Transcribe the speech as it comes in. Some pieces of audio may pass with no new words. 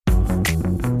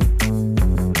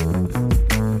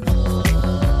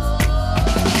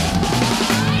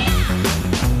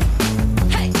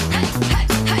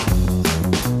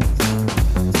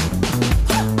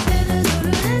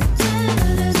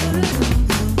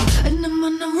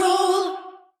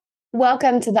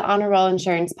Welcome to the Honor Roll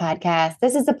Insurance Podcast.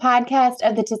 This is a podcast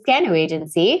of the Toscano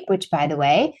Agency, which, by the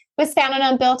way, was founded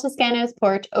on Bill Toscano's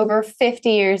porch over 50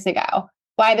 years ago.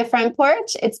 Why the front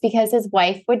porch? It's because his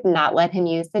wife would not let him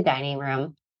use the dining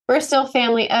room. We're still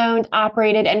family owned,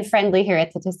 operated, and friendly here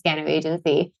at the Toscano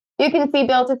Agency. You can see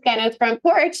Bill Toscano's front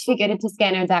porch. If you go to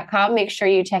toscano.com, make sure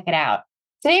you check it out.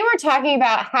 Today, we're talking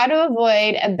about how to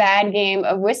avoid a bad game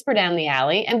of Whisper Down the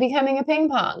Alley and becoming a ping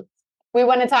pong. We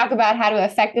want to talk about how to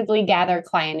effectively gather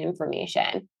client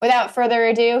information. Without further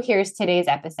ado, here's today's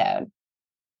episode.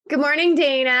 Good morning,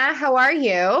 Dana. How are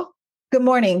you? Good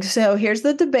morning. So here's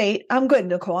the debate. I'm good,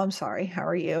 Nicole. I'm sorry. How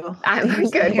are you? I'm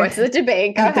good. What's the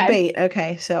debate? Go ahead. Debate.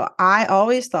 Okay. So I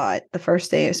always thought the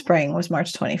first day of spring was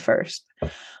March 21st,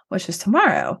 which is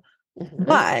tomorrow. Mm-hmm.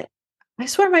 But I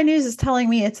swear my news is telling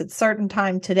me it's at a certain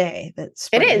time today. That's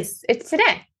It is. It's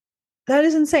today. That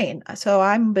is insane. So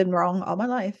I've been wrong all my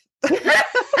life.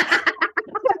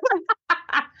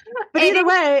 But either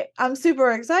way, I'm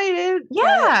super excited.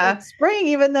 Yeah. It's spring,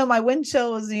 even though my wind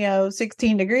chill was,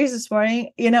 16 degrees this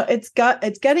morning. It's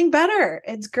getting better.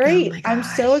 It's great. Oh I'm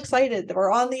so excited.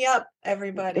 We're on the up,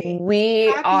 everybody. We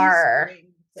Happy are. Spring.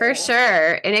 For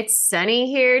sure. And it's sunny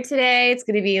here today. It's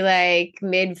going to be like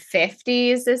mid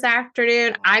 50s this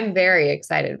afternoon. I'm very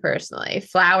excited personally.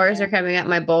 Flowers are coming up.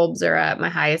 My bulbs are up. My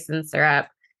hyacinths are up.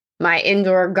 My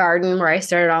indoor garden where I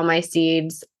started all my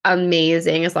seeds,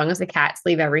 amazing. As long as the cats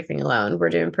leave everything alone, we're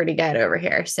doing pretty good over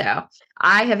here. So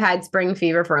I have had spring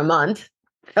fever for a month.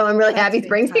 So I'm really happy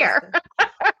spring's here.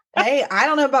 Hey, I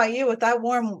don't know about you with that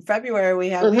warm February we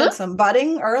had. Mm-hmm. We had some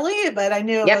budding early, but I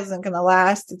knew it wasn't going to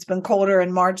last. It's been colder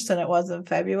in March than it was in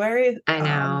February. I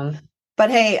know.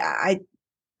 But hey,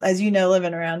 as you know,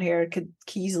 living around here, it could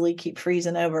easily keep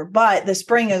freezing over. But the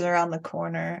spring is around the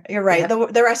corner. You're right.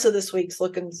 Yep. The rest of this week's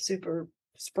looking super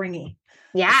springy.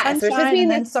 Yeah, so we're supposed to be in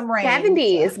the some rain,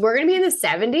 70s. So. We're going to be in the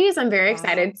 70s. I'm very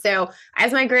excited. So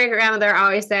as my great grandmother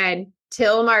always said,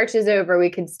 till March is over,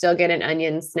 we could still get an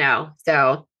onion snow.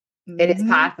 So it is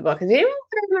possible because we didn't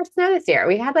have very much snow this year.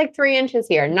 We had like 3 inches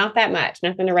here. Not that much.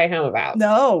 Nothing to write home about.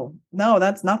 No,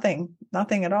 that's nothing.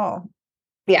 Nothing at all.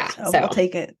 Yeah. So we'll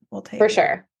take it. We'll take it. For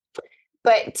sure.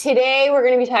 But today we're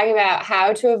going to be talking about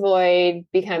how to avoid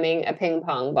becoming a ping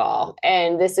pong ball.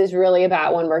 And this is really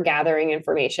about when we're gathering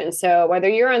information. So whether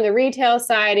you're on the retail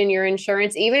side in your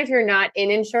insurance, even if you're not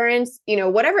in insurance,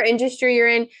 whatever industry you're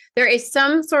in, there is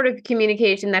some sort of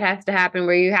communication that has to happen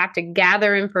where you have to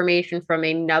gather information from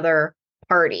another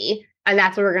party. And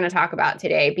that's what we're going to talk about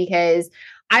today, because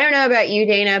I don't know about you,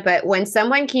 Dana, but when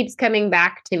someone keeps coming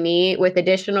back to me with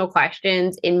additional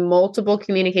questions in multiple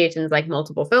communications, like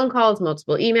multiple phone calls,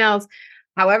 multiple emails,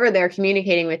 however they're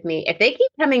communicating with me, if they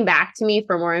keep coming back to me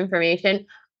for more information,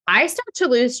 I start to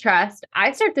lose trust.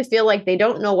 I start to feel like they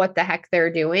don't know what the heck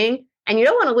they're doing. And you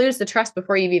don't want to lose the trust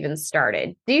before you've even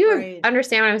started. Do you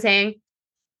understand what I'm saying?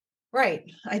 Right.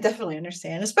 I definitely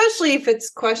understand, especially if it's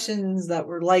questions that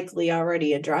were likely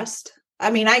already addressed. I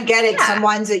mean, I get it. Yeah. Some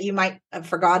ones that you might have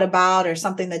forgot about or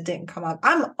something that didn't come up.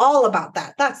 I'm all about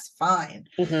that. That's fine.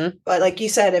 Mm-hmm. But like you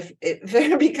said, if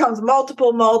it becomes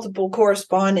multiple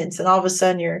correspondence and all of a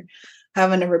sudden you're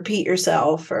having to repeat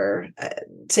yourself or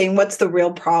saying, what's the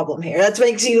real problem here? That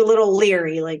makes you a little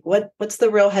leery. Like what's the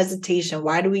real hesitation?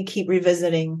 Why do we keep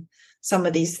revisiting some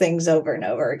of these things over and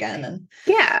over again? And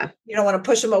you don't want to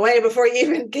push them away before you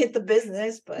even get the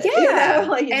business. But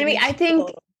I think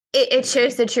it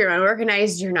shows that you're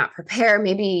unorganized, you're not prepared.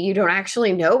 Maybe you don't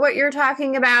actually know what you're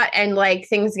talking about, and like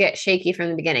things get shaky from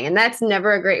the beginning. And that's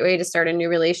never a great way to start a new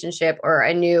relationship or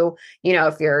a new,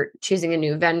 if you're choosing a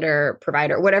new vendor,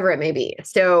 provider, whatever it may be.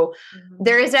 So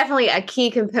there is definitely a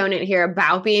key component here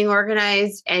about being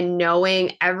organized and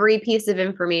knowing every piece of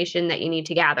information that you need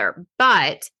to gather.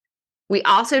 But we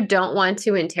also don't want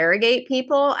to interrogate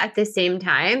people at the same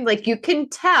time. Like you can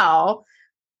tell.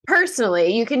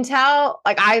 Personally, you can tell,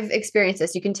 like I've experienced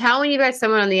this, you can tell when you've got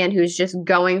someone on the end who's just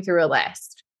going through a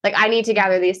list. Like, I need to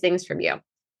gather these things from you.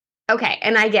 Okay.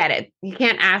 And I get it. You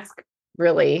can't ask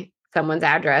really someone's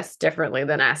address differently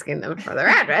than asking them for their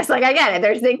address. Like, I get it.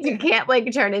 There's things you can't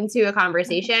like turn into a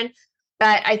conversation.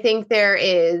 But I think there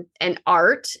is an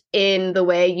art in the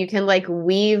way you can like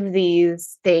weave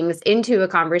these things into a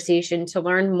conversation to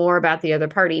learn more about the other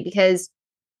party, because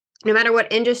no matter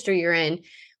what industry you're in,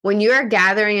 when you're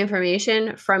gathering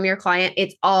information from your client,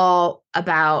 it's all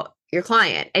about your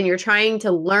client and you're trying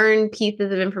to learn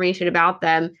pieces of information about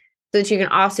them so that you can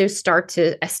also start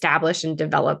to establish and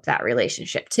develop that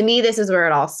relationship. To me, this is where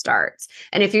it all starts.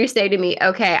 And if you say to me,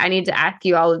 okay, I need to ask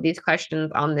you all of these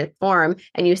questions on this form,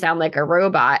 and you sound like a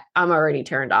robot, I'm already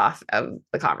turned off of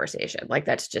the conversation. Like,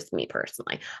 that's just me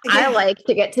personally. Yeah. I like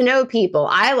to get to know people.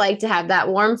 I like to have that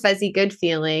warm, fuzzy, good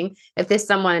feeling if there's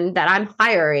someone that I'm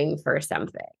hiring for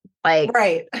something. Like,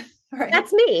 right.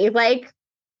 That's me. Like,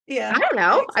 yeah, I don't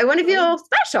know. Exactly. I want to feel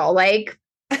special. Like,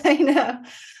 I know.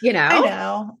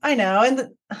 I know. And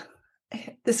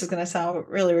this is going to sound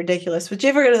really ridiculous, but you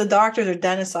ever go to the doctor's or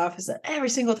dentist's office, and every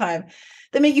single time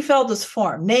they make you fill out this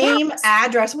form, name,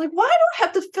 address. I'm like, why do I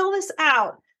have to fill this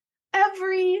out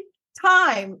every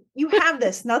time? You have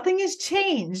this. Nothing has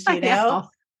changed, you know?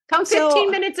 Come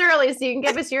 15 minutes early so you can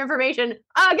give us your information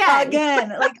again.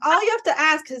 Like, all you have to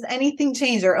ask, has anything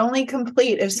changed, or only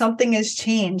complete if something has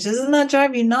changed. Doesn't that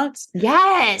drive you nuts?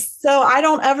 Yes. So I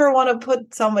don't ever want to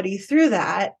put somebody through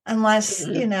that unless,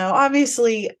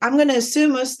 obviously I'm going to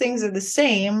assume most things are the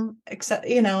same, except,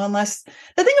 unless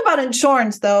the thing about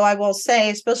insurance, though, I will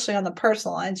say, especially on the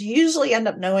personal lines, you usually end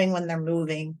up knowing when they're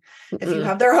moving, if you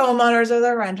have their homeowners or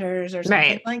their renters or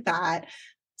something like that.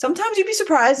 Sometimes you'd be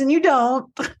surprised and you don't.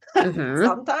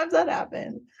 Sometimes that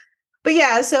happens. But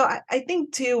yeah, so I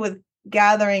think too, with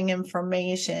gathering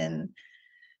information,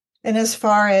 and as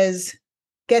far as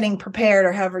getting prepared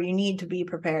or however you need to be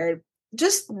prepared,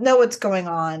 just know what's going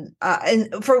on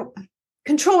and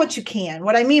control what you can.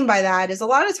 What I mean by that is, a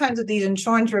lot of times with these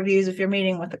insurance reviews, if you're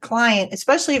meeting with a client,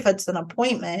 especially if it's an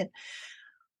appointment,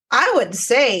 I would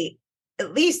say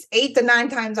at least 8 to 9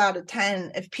 times out of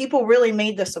 10, if people really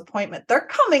made this appointment, they're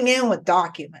coming in with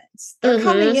documents. They're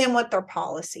coming in with their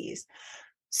policies.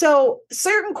 So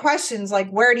certain questions like,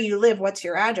 where do you live? What's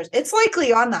your address? It's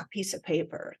likely on that piece of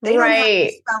paper. They don't have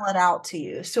to spell it out to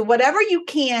you. So whatever you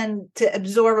can to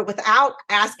absorb it without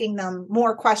asking them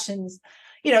more questions,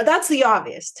 that's the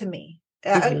obvious to me.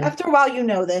 After a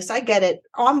while, this, I get it.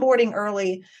 Onboarding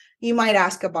early, you might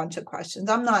ask a bunch of questions.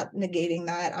 I'm not negating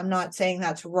that. I'm not saying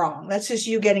that's wrong. That's just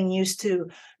you getting used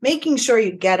to making sure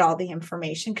you get all the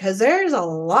information, because there's a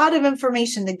lot of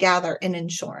information to gather in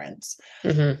insurance.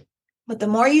 But the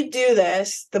more you do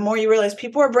this, the more you realize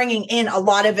people are bringing in a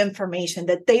lot of information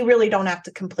that they really don't have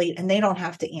to complete and they don't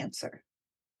have to answer.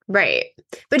 Right.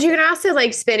 But you can also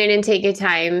spin it and take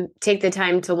the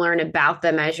time to learn about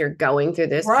them as you're going through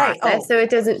this process. So it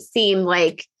doesn't seem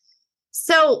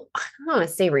so I don't want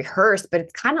to say rehearsed, but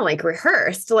it's kind of like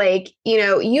rehearsed. The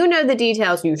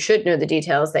details, you should know the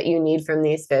details that you need from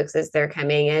these folks as they're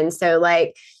coming in. So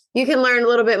you can learn a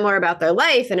little bit more about their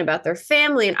life and about their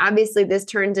family. And obviously this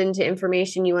turns into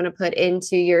information you want to put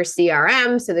into your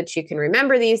CRM so that you can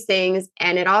remember these things.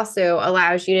 And it also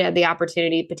allows you to have the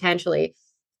opportunity potentially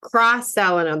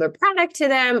cross-sell another product to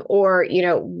them, or,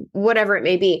 whatever it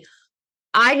may be.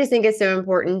 I just think it's so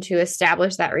important to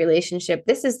establish that relationship.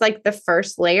 This is the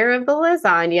first layer of the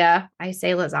lasagna. I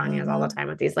say lasagnas all the time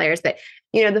with these layers, but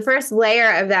the first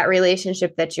layer of that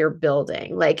relationship that you're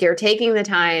building. You're taking the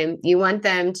time, you want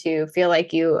them to feel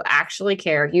like you actually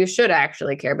care. You should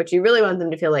actually care, but you really want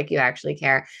them to feel like you actually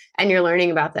care, and you're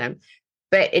learning about them.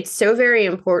 But it's so very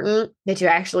important that you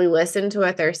actually listen to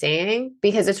what they're saying,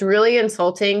 because it's really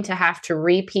insulting to have to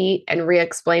repeat and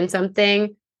re-explain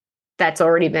something that's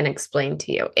already been explained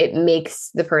to you. It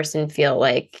makes the person feel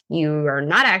like you are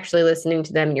not actually listening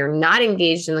to them. You're not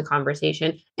engaged in the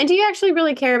conversation. And do you actually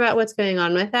really care about what's going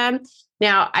on with them?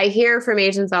 Now, I hear from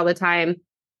agents all the time,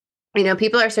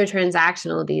 people are so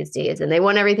transactional these days and they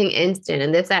want everything instant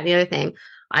and this, that, and the other thing.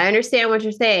 I understand what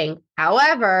you're saying.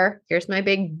 However, here's my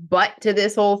big but to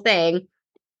this whole thing.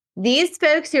 These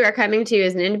folks who are coming to you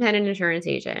as an independent insurance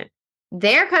agent,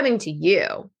 they're coming to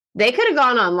you. They could have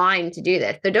gone online to do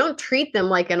this. So don't treat them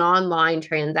like an online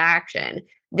transaction.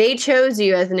 They chose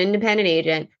you as an independent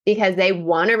agent because they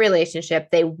want a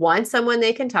relationship. They want someone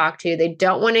they can talk to. They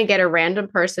don't want to get a random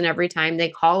person every time they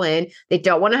call in. They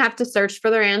don't want to have to search for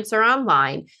their answer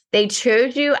online. They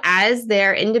chose you as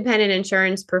their independent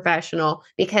insurance professional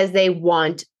because they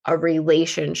want a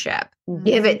relationship.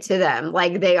 Give it to them.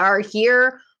 They are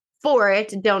here for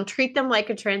it. Don't treat them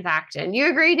like a transaction. You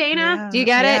agree, Dana? Yeah, do you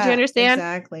get it? Do you understand?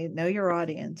 Exactly. Know your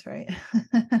audience, right?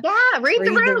 Read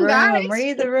the room, guys.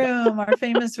 Read the room. Our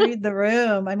famous read the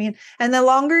room. I mean, and the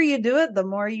longer you do it, the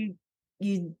more you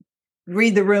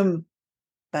read the room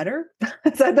better.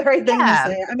 Is that the right thing to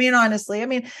say? I mean, honestly,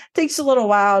 it takes a little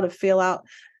while to feel out.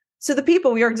 So the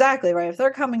people, you're exactly right. If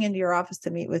they're coming into your office to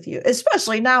meet with you,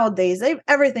 especially nowadays, they have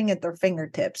everything at their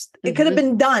fingertips. It could have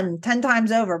been done 10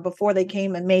 times over before they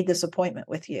came and made this appointment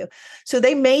with you. So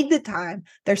they made the time.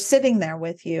 They're sitting there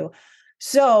with you.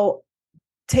 So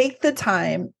take the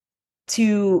time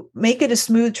to make it a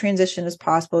smooth transition as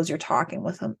possible as you're talking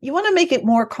with them. You want to make it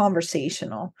more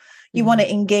conversational. You want to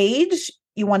engage,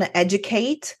 you want to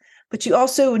educate, but you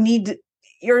also need,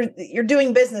 you're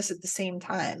doing business at the same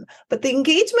time. But the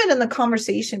engagement and the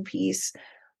conversation piece,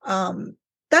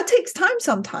 that takes time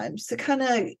sometimes to kind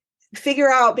of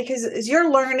figure out, because as you're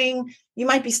learning, you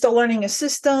might be still learning a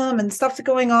system and stuff's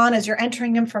going on as you're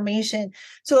entering information.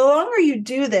 So the longer you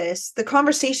do this, the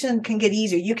conversation can get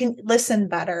easier. You can listen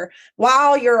better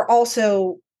while you're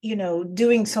also,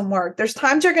 doing some work. There's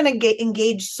times you're going to get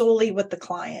engaged solely with the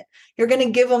client. You're going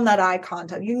to give them that eye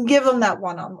contact. You can give them that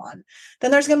one-on-one. Then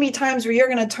there's going to be times where you're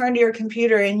going to turn to your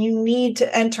computer and you need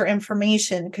to enter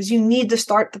information because you need to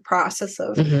start the process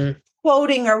of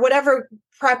quoting or whatever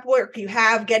prep work you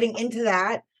have, getting into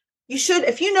that. You should,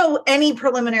 if you know any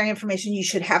preliminary information, you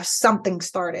should have something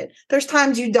started. There's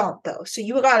times you don't though. So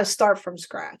you got to start from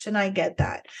scratch. And I get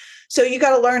that. So you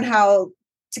got to learn how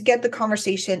to get the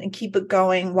conversation and keep it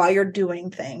going while you're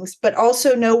doing things, but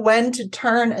also know when to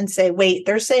turn and say, wait,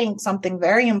 they're saying something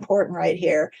very important right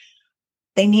here.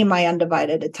 They need my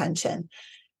undivided attention,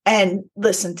 and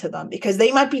listen to them because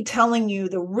they might be telling you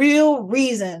the real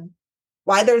reason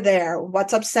why they're there,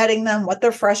 what's upsetting them, what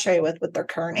they're frustrated with their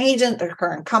current agent, their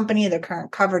current company, their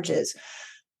current coverages.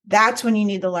 That's when you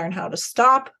need to learn how to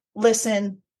stop,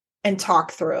 listen, and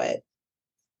talk through it.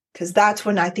 Because that's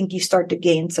when I think you start to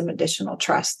gain some additional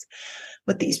trust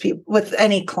with these people, with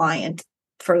any client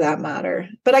for that matter.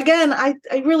 But again, I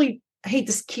really hate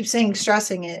to keep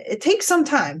stressing it. It takes some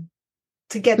time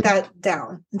to get that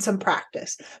down and some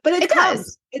practice, but it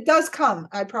comes. It does come,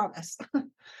 I promise.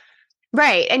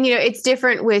 Right. And, it's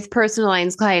different with personal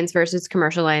lines clients versus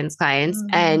commercial lines clients.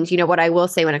 And, what I will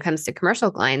say when it comes to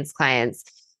commercial lines clients,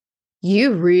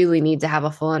 you really need to have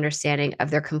a full understanding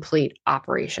of their complete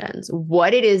operations,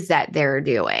 what it is that they're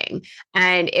doing.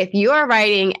 And if you are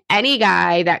writing any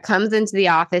guy that comes into the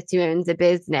office who owns a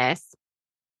business,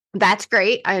 that's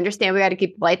great. I understand we got to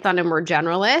keep the lights on and we're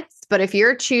generalists. But if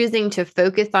you're choosing to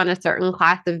focus on a certain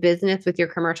class of business with your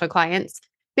commercial clients,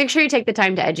 make sure you take the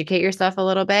time to educate yourself a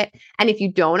little bit. And if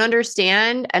you don't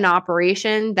understand an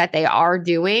operation that they are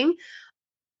doing,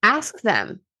 ask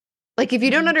them. Like, if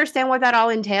you don't understand what that all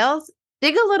entails,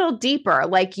 dig a little deeper.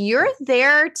 Like, you're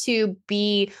there to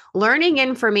be learning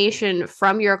information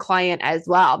from your client as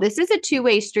well. This is a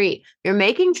two-way street. You're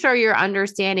making sure you're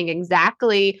understanding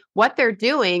exactly what they're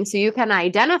doing so you can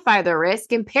identify the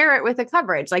risk and pair it with a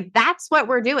coverage. Like, that's what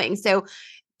we're doing. So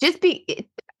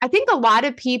I think a lot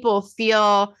of people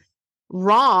feel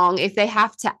wrong if they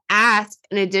have to ask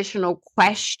an additional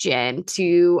question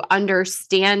to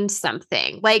understand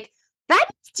something. Like, that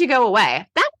needs to go away.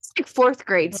 That's like fourth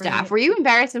grade stuff. Were you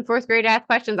embarrassed in fourth grade to ask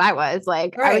questions? I was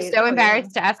like, I was so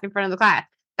embarrassed to ask in front of the class.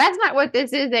 That's not what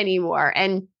this is anymore.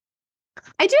 And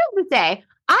I do have to say,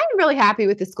 I'm really happy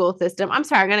with the school system. I'm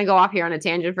sorry, I'm going to go off here on a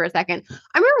tangent for a second.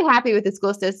 I'm really happy with the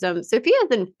school system.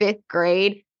 Sophia's in fifth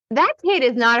grade. That kid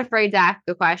is not afraid to ask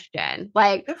a question.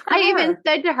 Like, I even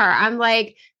said to her, I'm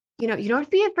like, you don't have to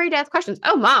be afraid to ask questions.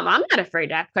 Oh, Mom, I'm not afraid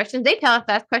to ask questions. They tell us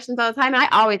to ask questions all the time. And I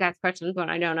always ask questions when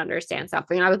I don't understand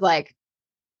something. And I was like,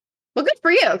 well, good for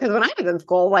you. Because when I was in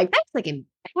school, like, that's like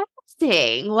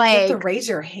embarrassing. Like, you have to raise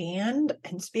your hand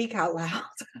and speak out loud,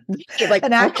 like,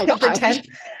 and pretend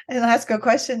and ask a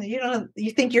question that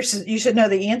you think you should know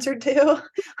the answer to.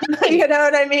 You know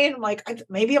what I mean? I'm like,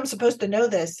 maybe I'm supposed to know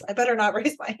this. I better not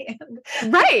raise my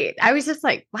hand. Right. I was just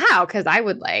like, wow, because I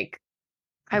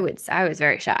was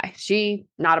very shy.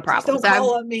 Not a problem. Please don't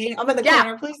call on me. I'm in the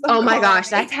corner. Please don't. Oh my gosh,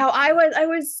 that's how I was. I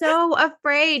was so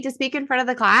afraid to speak in front of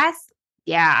the class.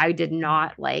 Yeah, I did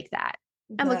not like that.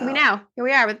 And look at me now. Here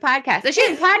we are with podcasts. So she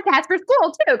has a podcast for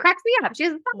school too. Cracks me up. She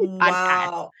has a podcast.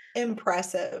 Wow.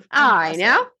 Impressive. Oh, I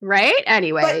know. Right?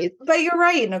 Anyways. But you're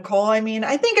right, Nicole. I mean,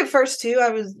 I think at first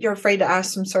too, you're afraid to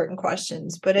ask some certain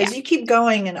questions, but as you keep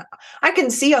going, and I can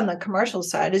see on the commercial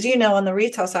side, as you know, on the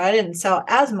retail side, I didn't sell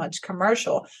as much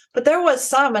commercial, but there was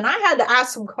some, and I had to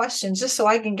ask some questions just so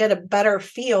I can get a better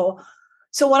feel.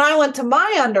 So when I went to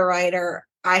my underwriter,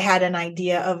 I had an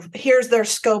idea of here's their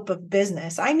scope of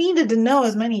business. I needed to know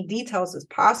as many details as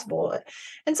possible.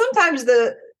 And sometimes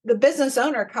the business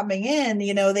owner coming in,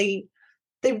 they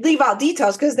leave out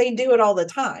details because they do it all the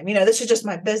time. This is just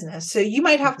my business. So you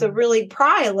might have to really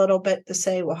pry a little bit to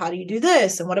say, well, how do you do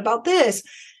this? And what about this?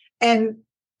 And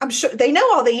I'm sure they know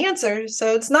all the answers.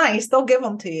 So it's nice. They'll give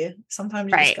them to you.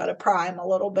 Sometimes you just got to pry them a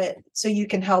little bit so you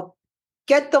can help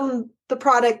get them the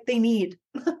product they need.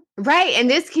 Right. And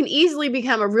this can easily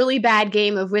become a really bad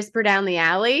game of whisper down the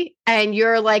alley. And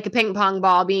you're like a ping pong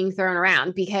ball being thrown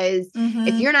around because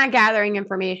if you're not gathering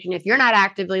information, if you're not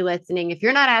actively listening, if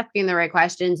you're not asking the right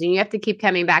questions, and you have to keep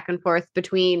coming back and forth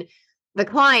between the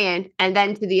client and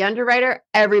then to the underwriter,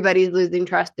 everybody's losing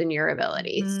trust in your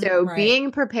ability. So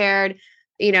being prepared,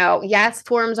 yes,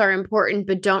 forms are important,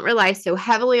 but don't rely so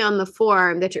heavily on the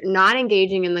form that you're not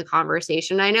engaging in the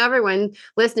conversation. I know everyone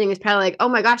listening is probably like, oh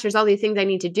my gosh, there's all these things I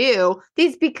need to do.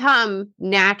 These become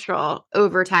natural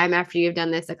over time after you've done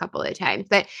this a couple of times.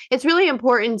 But it's really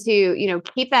important to,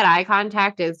 keep that eye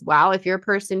contact as well. If you're a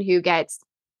person who gets,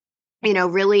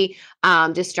 really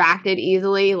distracted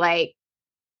easily, like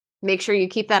make sure you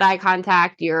keep that eye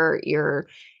contact. You're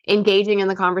engaging in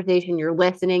the conversation, you're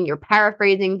listening, you're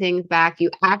paraphrasing things back, you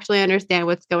actually understand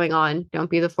what's going on. Don't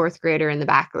be the fourth grader in the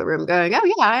back of the room going, oh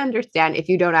yeah, I understand, if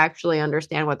you don't actually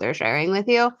understand what they're sharing with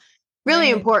you. Really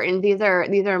important. These are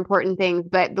important things.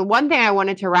 But the one thing I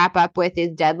wanted to wrap up with is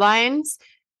deadlines.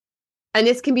 And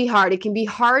this can be hard. It can be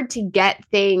hard to get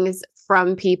things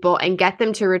from people and get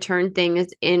them to return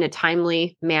things in a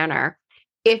timely manner.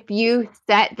 If you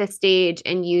set the stage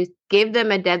and you give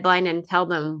them a deadline and tell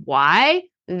them why,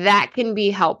 that can be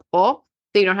helpful.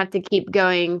 So you don't have to keep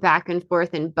going back and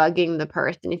forth and bugging the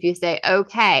person. If you say,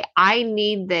 okay, I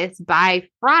need this by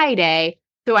Friday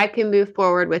so I can move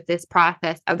forward with this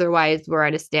process. Otherwise, we're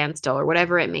at a standstill or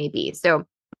whatever it may be. So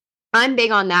I'm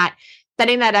big on that.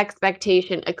 Setting that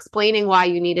expectation, explaining why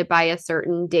you need it by a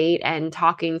certain date and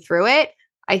talking through it.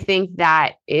 I think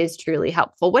that is truly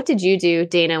helpful. What did you do,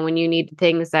 Dana, when you needed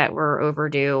things that were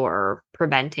overdue or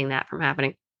preventing that from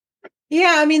happening?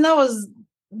 Yeah, I mean, that was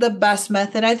the best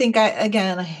method. I think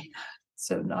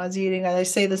so nauseating. I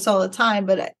say this all the time,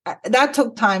 but that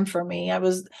took time for me. That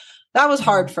was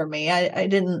hard for me. I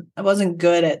wasn't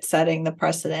good at setting the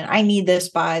precedent. I need this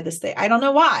by this day. I don't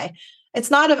know why. It's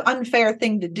not an unfair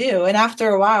thing to do. And after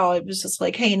a while, it was just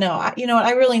like, hey, no, you know what?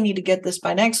 I really need to get this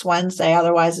by next Wednesday.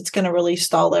 Otherwise, it's going to really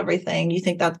stall everything. You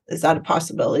think is that a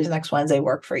possibility? Does next Wednesday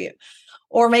work for you?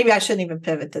 Or maybe I shouldn't even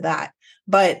pivot to that.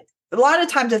 But a lot of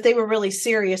times, if they were really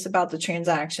serious about the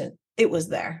transaction, it was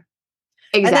there.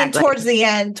 Exactly. And then towards the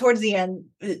end,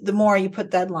 the more you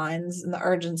put deadlines and the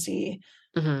urgency,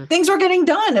 things were getting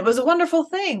done. It was a wonderful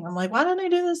thing. I'm like, why don't I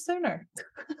do this sooner?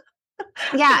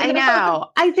 Yeah, I know.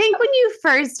 I think when you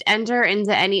first enter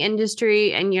into any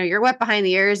industry and you're wet behind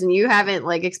the ears and you haven't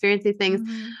experienced these things,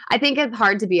 I think it's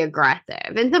hard to be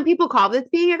aggressive. And some people call this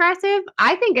being aggressive.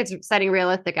 I think it's setting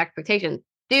realistic expectations.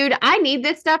 Dude, I need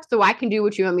this stuff so I can do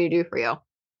what you want me to do for you.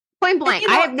 Point blank.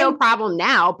 I have no problem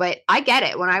now, but I get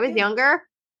it. When I was younger.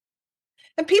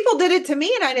 And people did it to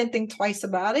me and I didn't think twice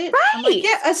about it. Right. I'm like,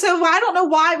 yeah. So I don't know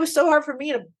why it was so hard for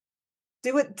me to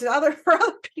do it for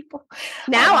other people.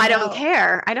 Now I don't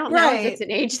care. I don't know if it's an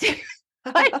age thing.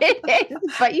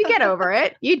 But you get over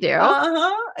it. You do.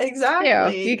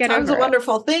 Exactly. You get over it. A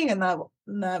wonderful thing in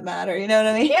that matter. You know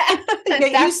what I mean? Yeah.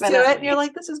 You get used to it and you're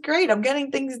like, this is great. I'm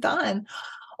getting things done.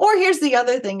 Or here's the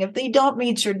other thing. If they don't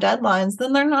meet your deadlines,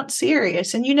 then they're not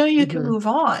serious and you can move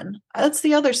on. That's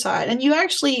the other side. And you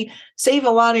actually save a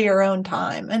lot of your own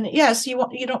time. And yes, you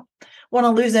don't want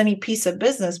to lose any piece of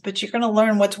business, but you're going to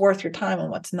learn what's worth your time and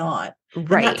what's not.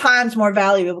 Right. And that time's more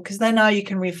valuable because then now you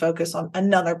can refocus on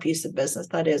another piece of business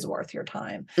that is worth your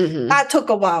time. That took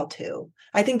a while too.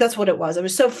 I think that's what it was. I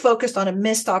was so focused on a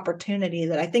missed opportunity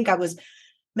that I think I was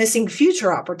missing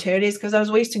future opportunities because I was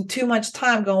wasting too much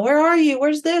time going, where are you?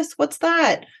 Where's this? What's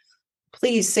that?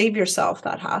 Please save yourself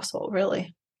that hassle,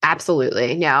 really.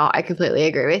 Absolutely. No, I completely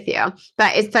agree with you.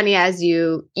 But it's funny as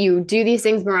you do these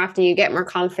things more often, you get more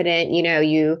confident,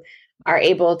 you are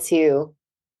able to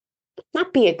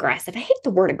not be aggressive. I hate the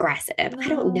word aggressive. No. I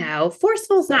don't know.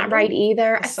 Forceful is not right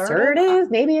either.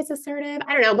 Assertive. Maybe it's assertive.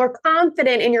 I don't know. More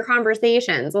confident in your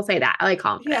conversations. We'll say that. I like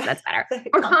confident. Yeah. That's better.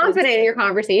 More confident in your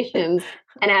conversations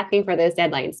and asking for those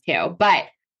deadlines too. But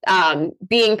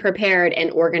being prepared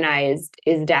and organized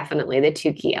is definitely the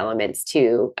two key elements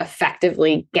to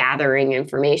effectively gathering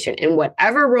information. And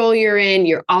whatever role you're in,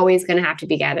 you're always going to have to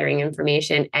be gathering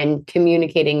information and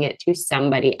communicating it to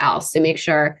somebody else to make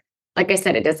sure, like I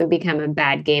said, it doesn't become a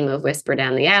bad game of whisper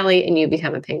down the alley and you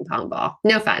become a ping pong ball.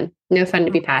 No fun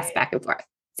to be passed back and forth.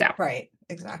 So right,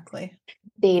 exactly.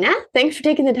 Dana, thanks for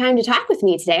taking the time to talk with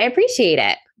me today. I appreciate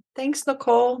it. Thanks,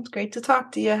 Nicole. It's great to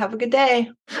talk to you. Have a good day.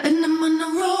 And I'm on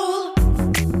a roll.